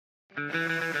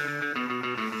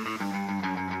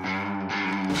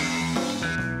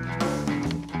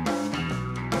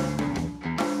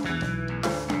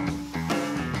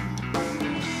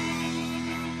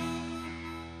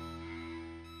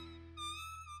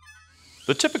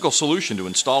The typical solution to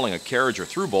installing a carriage or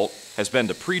through bolt has been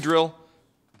to pre-drill,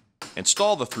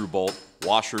 install the through bolt,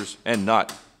 washers, and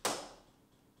nut,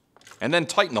 and then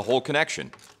tighten the whole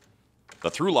connection.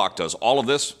 The ThruLOK does all of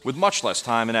this with much less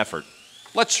time and effort.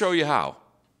 Let's show you how.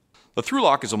 The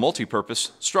ThruLOK is a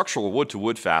multi-purpose structural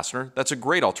wood-to-wood fastener that's a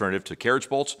great alternative to carriage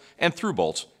bolts and through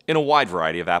bolts in a wide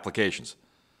variety of applications.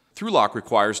 ThruLOK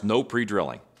requires no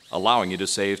pre-drilling, allowing you to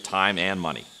save time and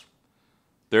money.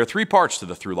 There are three parts to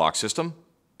the ThruLOK system: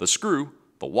 the screw,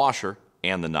 the washer,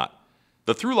 and the nut.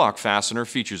 The ThruLOK fastener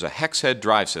features a hex head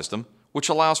drive system, which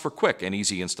allows for quick and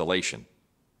easy installation.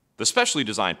 The specially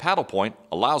designed paddle point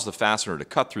allows the fastener to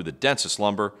cut through the densest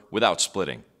lumber without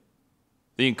splitting.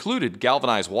 The included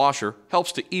galvanized washer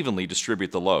helps to evenly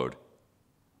distribute the load.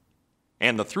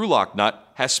 And the ThruLOK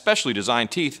nut has specially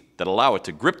designed teeth that allow it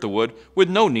to grip the wood with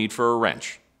no need for a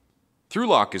wrench.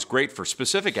 ThruLOK is great for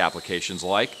specific applications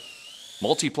like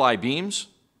multi-ply beams,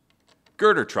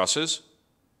 girder trusses,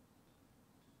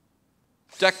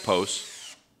 deck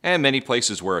posts, and many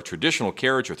places where a traditional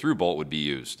carriage or through bolt would be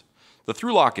used. The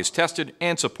ThruLOK is tested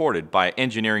and supported by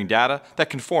engineering data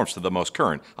that conforms to the most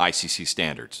current ICC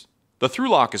standards. The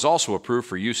ThruLOK is also approved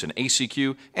for use in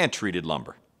ACQ and treated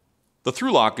lumber. The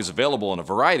ThruLOK is available in a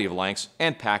variety of lengths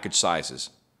and package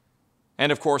sizes.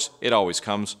 And of course, it always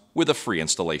comes with a free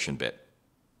installation bit.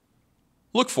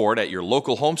 Look for it at your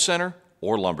local home center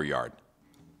or lumberyard.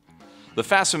 The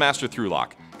FastenMaster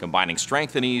ThruLOK, combining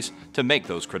strength and ease to make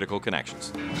those critical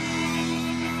connections.